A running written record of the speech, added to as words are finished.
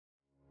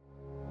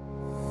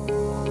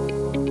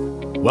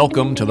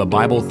Welcome to the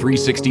Bible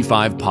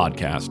 365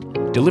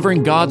 podcast,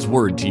 delivering God's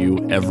Word to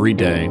you every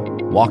day,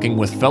 walking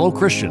with fellow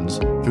Christians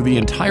through the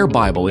entire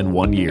Bible in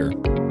 1 year.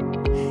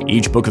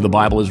 Each book of the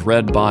Bible is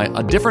read by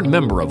a different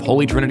member of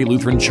Holy Trinity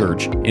Lutheran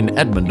Church in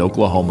Edmond,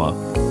 Oklahoma,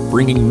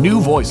 bringing new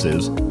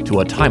voices to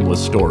a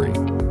timeless story.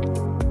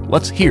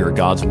 Let's hear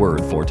God's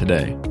Word for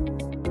today.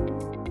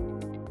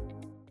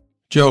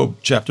 Job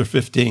chapter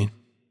 15.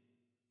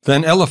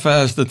 Then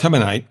Eliphaz the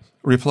Temanite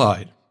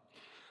replied,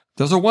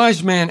 "Does a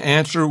wise man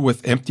answer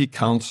with empty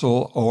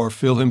counsel or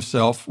fill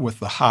himself with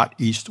the hot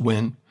east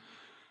wind?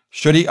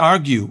 Should he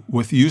argue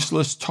with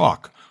useless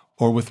talk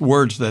or with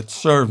words that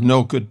serve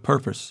no good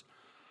purpose?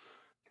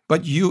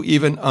 But you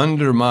even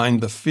undermine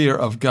the fear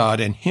of God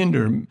and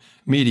hinder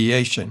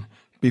mediation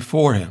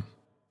before him.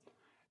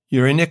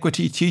 Your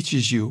iniquity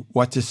teaches you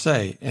what to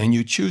say, and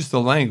you choose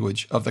the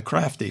language of the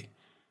crafty.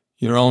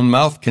 Your own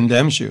mouth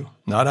condemns you,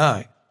 not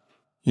I.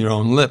 Your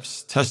own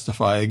lips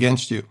testify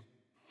against you.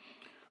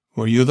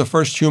 Were you the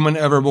first human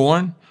ever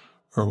born,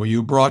 or were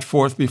you brought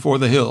forth before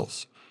the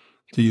hills?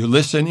 Do you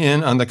listen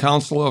in on the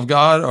counsel of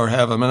God, or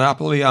have a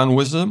monopoly on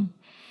wisdom?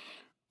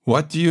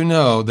 What do you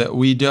know that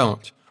we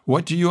don't?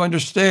 What do you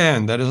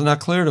understand that is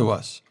not clear to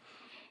us?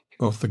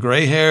 Both the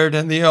gray-haired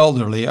and the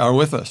elderly are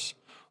with us,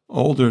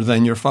 older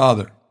than your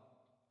father.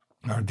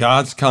 Are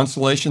God's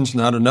consolations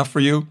not enough for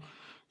you,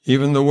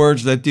 even the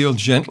words that deal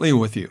gently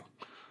with you?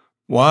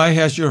 Why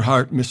has your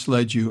heart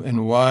misled you,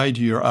 and why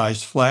do your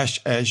eyes flash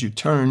as you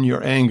turn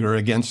your anger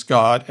against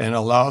God and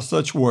allow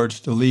such words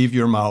to leave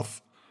your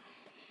mouth?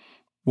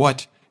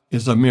 What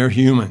is a mere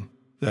human,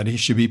 that he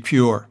should be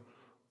pure,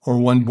 or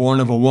one born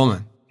of a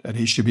woman, that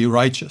he should be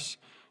righteous?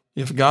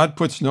 If God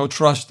puts no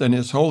trust in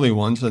his holy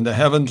ones, and the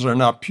heavens are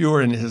not pure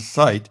in his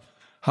sight,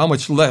 how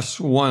much less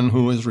one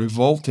who is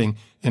revolting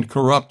and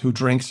corrupt, who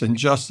drinks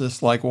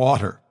injustice like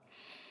water?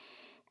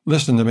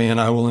 Listen to me, and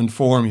I will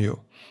inform you.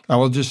 I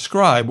will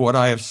describe what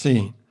I have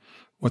seen,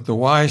 what the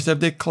wise have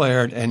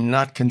declared and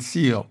not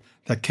concealed,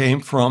 that came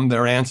from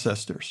their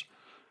ancestors,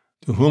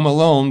 to whom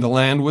alone the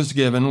land was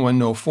given when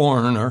no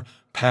foreigner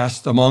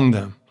passed among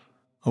them.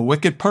 A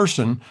wicked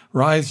person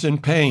writhes in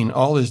pain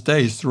all his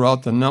days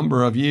throughout the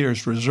number of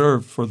years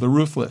reserved for the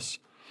ruthless.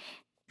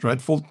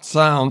 Dreadful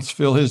sounds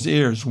fill his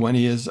ears. When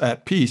he is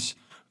at peace,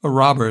 a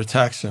robber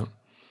attacks him.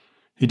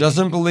 He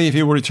doesn't believe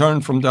he will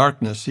return from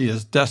darkness. He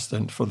is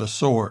destined for the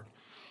sword.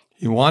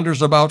 He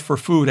wanders about for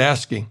food,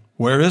 asking,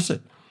 "Where is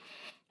it?"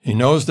 He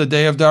knows the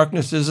day of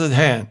darkness is at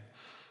hand.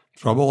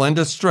 Trouble and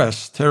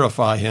distress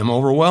terrify him,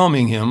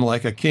 overwhelming him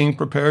like a king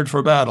prepared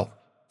for battle.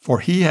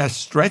 For he has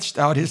stretched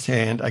out his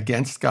hand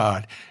against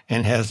God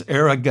and has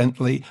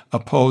arrogantly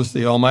opposed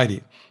the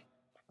Almighty.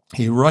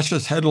 He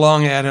rushes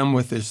headlong at him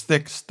with his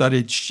thick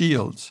studded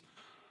shields.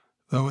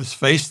 Though his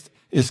face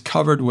is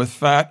covered with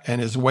fat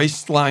and his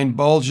waistline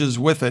bulges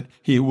with it,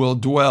 he will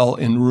dwell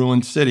in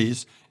ruined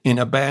cities, in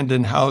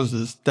abandoned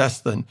houses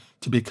destined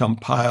to become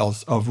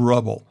piles of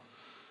rubble.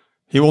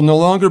 He will no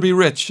longer be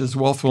rich. His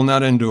wealth will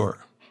not endure.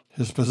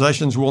 His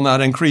possessions will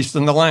not increase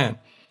in the land.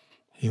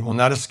 He will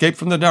not escape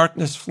from the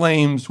darkness.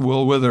 Flames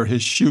will wither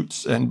his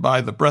shoots, and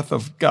by the breath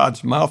of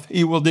God's mouth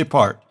he will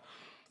depart.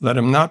 Let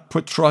him not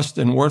put trust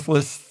in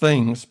worthless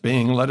things,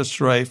 being led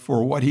astray,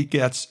 for what he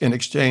gets in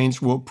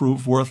exchange will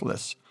prove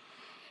worthless.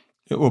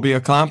 It will be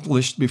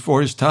accomplished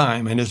before his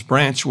time, and his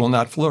branch will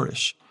not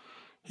flourish.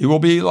 He will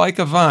be like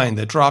a vine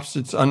that drops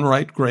its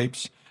unripe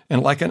grapes,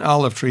 and like an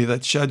olive tree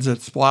that sheds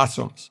its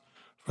blossoms.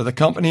 For the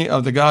company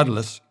of the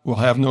godless will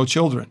have no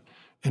children,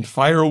 and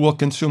fire will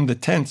consume the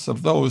tents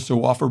of those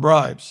who offer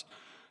bribes.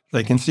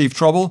 They conceive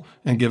trouble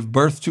and give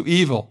birth to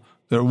evil.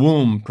 Their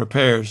womb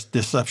prepares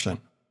deception.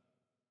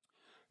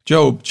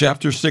 Job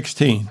chapter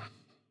 16.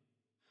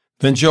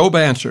 Then Job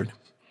answered,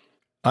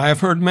 "I have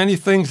heard many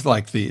things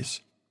like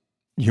these.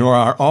 You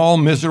are all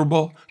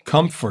miserable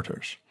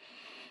comforters.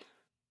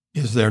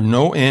 Is there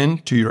no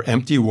end to your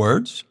empty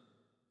words?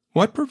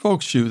 What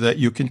provokes you that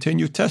you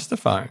continue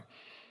testifying?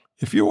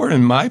 If you were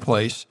in my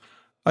place,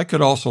 I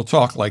could also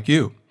talk like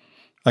you.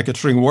 I could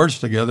string words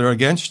together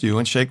against you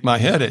and shake my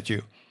head at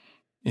you.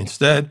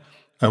 Instead,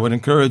 I would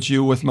encourage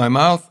you with my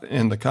mouth,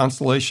 and the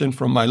consolation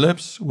from my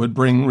lips would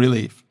bring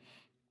relief.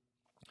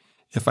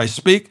 If I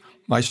speak,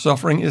 my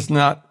suffering is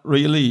not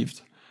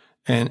relieved,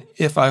 and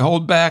if I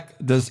hold back,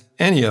 does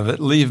any of it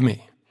leave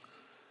me?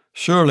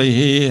 Surely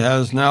he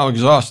has now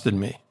exhausted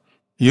me.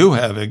 You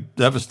have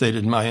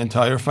devastated my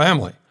entire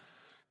family.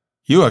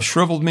 You have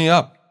shriveled me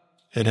up.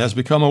 It has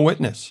become a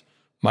witness.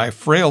 My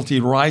frailty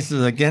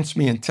rises against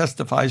me and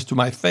testifies to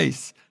my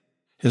face.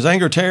 His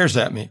anger tears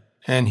at me,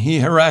 and he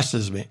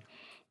harasses me.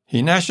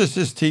 He gnashes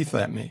his teeth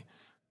at me.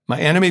 My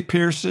enemy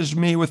pierces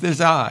me with his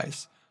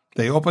eyes.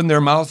 They open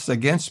their mouths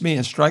against me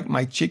and strike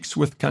my cheeks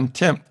with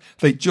contempt.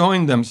 They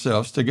join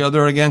themselves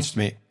together against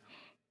me.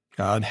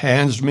 God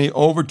hands me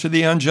over to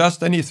the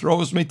unjust, and he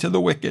throws me to the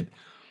wicked.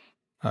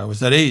 I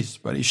was at ease,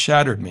 but he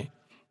shattered me.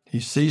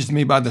 He seized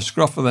me by the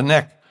scruff of the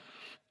neck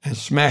and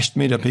smashed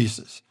me to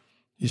pieces.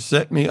 He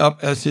set me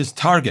up as his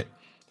target.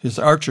 His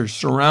archers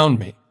surround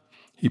me.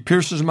 He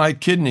pierces my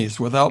kidneys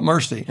without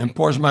mercy and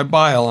pours my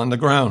bile on the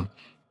ground.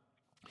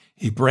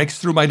 He breaks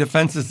through my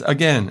defenses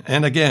again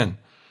and again.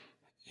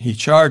 He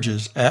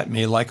charges at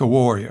me like a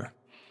warrior.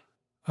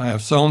 I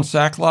have sewn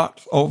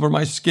sackcloth over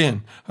my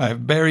skin. I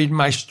have buried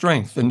my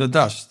strength in the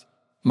dust.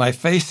 My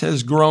face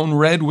has grown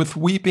red with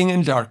weeping,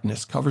 and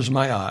darkness covers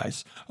my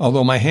eyes,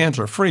 although my hands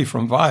are free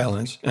from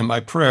violence and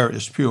my prayer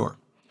is pure.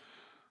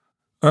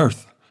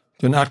 Earth,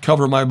 do not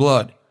cover my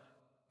blood.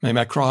 May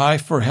my cry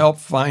for help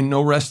find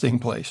no resting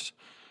place.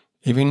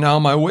 Even now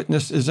my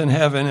witness is in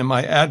heaven and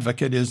my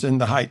advocate is in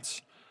the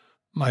heights.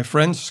 My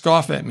friends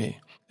scoff at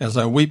me as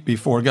I weep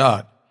before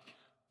God.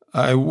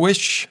 I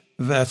wish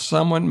that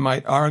someone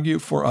might argue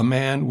for a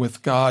man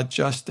with God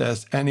just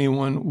as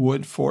anyone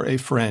would for a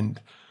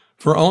friend.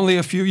 For only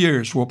a few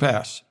years will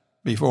pass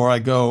before I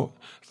go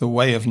the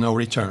way of no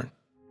return.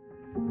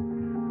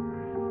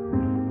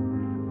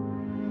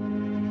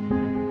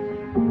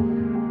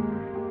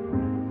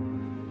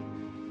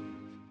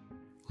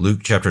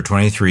 Luke chapter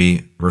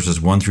 23, verses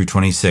 1 through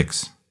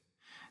 26.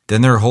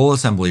 Then their whole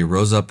assembly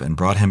rose up and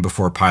brought him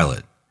before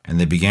Pilate, and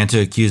they began to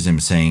accuse him,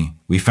 saying,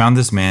 "We found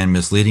this man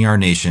misleading our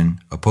nation,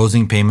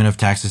 opposing payment of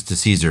taxes to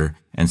Caesar,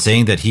 and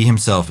saying that he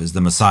himself is the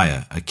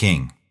Messiah, a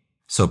king."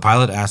 So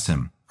Pilate asked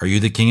him, "Are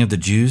you the king of the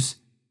Jews?"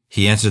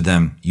 He answered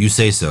them, "You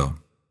say so."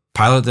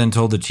 Pilate then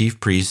told the chief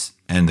priests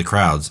and the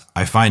crowds,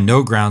 "I find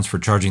no grounds for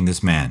charging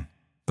this man."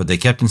 But they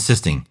kept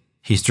insisting,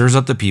 "He stirs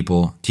up the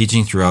people,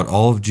 teaching throughout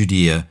all of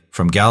Judea,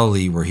 from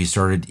Galilee where he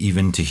started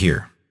even to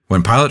here."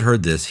 When Pilate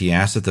heard this, he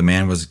asked if the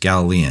man was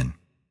Galilean.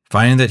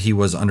 Finding that he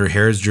was under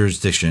Herod's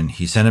jurisdiction,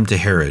 he sent him to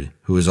Herod,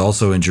 who was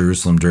also in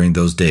Jerusalem during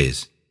those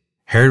days.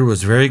 Herod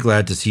was very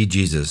glad to see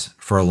Jesus.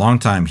 For a long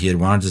time he had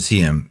wanted to see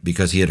him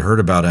because he had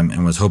heard about him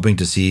and was hoping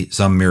to see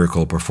some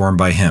miracle performed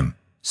by him.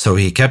 So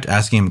he kept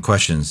asking him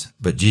questions,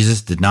 but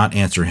Jesus did not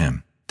answer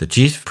him. The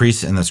chief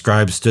priests and the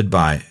scribes stood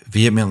by,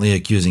 vehemently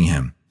accusing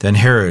him. Then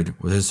Herod,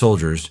 with his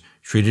soldiers,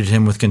 treated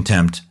him with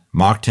contempt,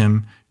 mocked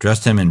him,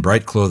 dressed him in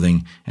bright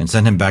clothing, and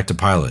sent him back to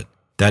Pilate.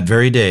 That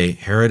very day,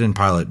 Herod and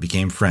Pilate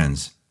became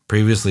friends.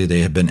 Previously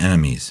they had been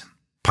enemies.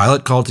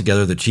 Pilate called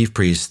together the chief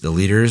priests, the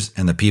leaders,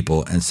 and the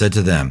people, and said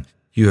to them,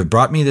 "You have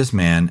brought me this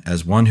man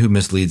as one who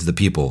misleads the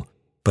people.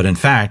 But in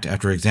fact,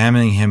 after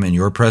examining him in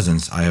your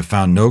presence, I have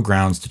found no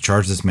grounds to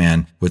charge this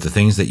man with the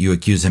things that you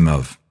accuse him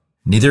of.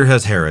 Neither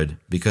has Herod,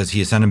 because he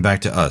has sent him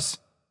back to us.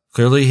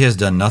 Clearly he has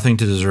done nothing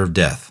to deserve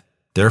death.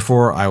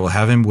 Therefore I will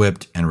have him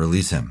whipped and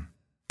release him."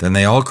 Then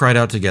they all cried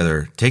out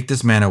together, "Take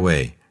this man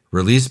away.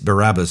 Release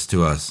Barabbas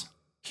to us."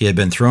 He had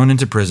been thrown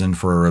into prison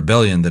for a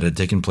rebellion that had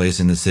taken place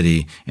in the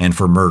city and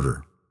for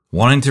murder.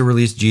 Wanting to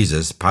release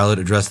Jesus, Pilate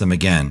addressed them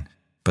again,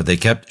 but they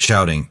kept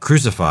shouting,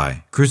 "Crucify,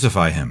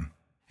 crucify him."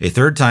 A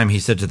third time he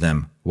said to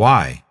them,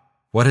 "Why?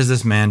 What has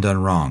this man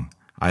done wrong?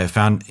 I have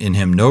found in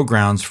him no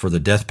grounds for the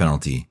death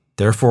penalty.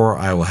 Therefore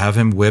I will have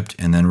him whipped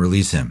and then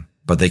release him."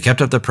 But they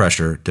kept up the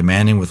pressure,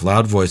 demanding with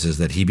loud voices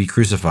that he be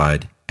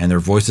crucified, and their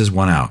voices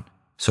won out.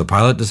 So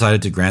Pilate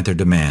decided to grant their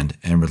demand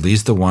and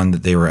release the one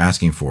that they were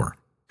asking for,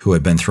 who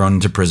had been thrown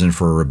into prison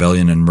for a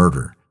rebellion and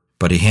murder.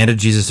 But he handed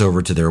Jesus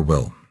over to their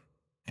will.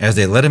 As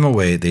they led him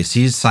away, they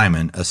seized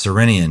Simon, a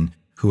Cyrenian,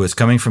 who was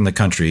coming from the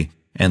country,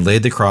 and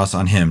laid the cross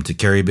on him to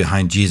carry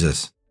behind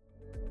Jesus.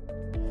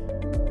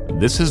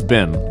 This has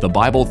been the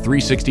Bible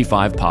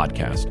 365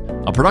 podcast,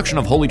 a production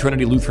of Holy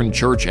Trinity Lutheran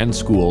Church and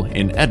School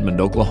in Edmond,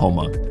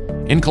 Oklahoma,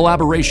 in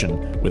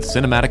collaboration with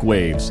Cinematic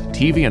Waves,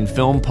 TV and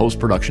Film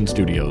Post-Production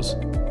Studios.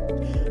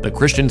 The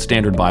Christian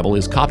Standard Bible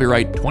is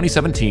copyright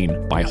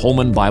 2017 by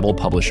Holman Bible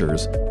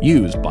Publishers,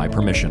 used by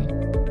permission.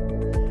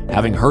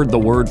 Having heard the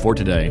word for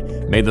today,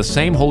 may the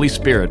same Holy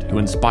Spirit who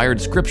inspired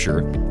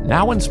Scripture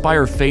now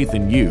inspire faith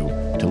in you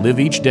to live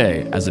each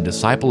day as a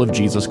disciple of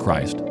Jesus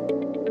Christ.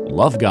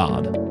 Love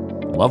God,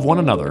 love one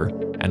another,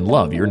 and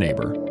love your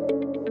neighbor.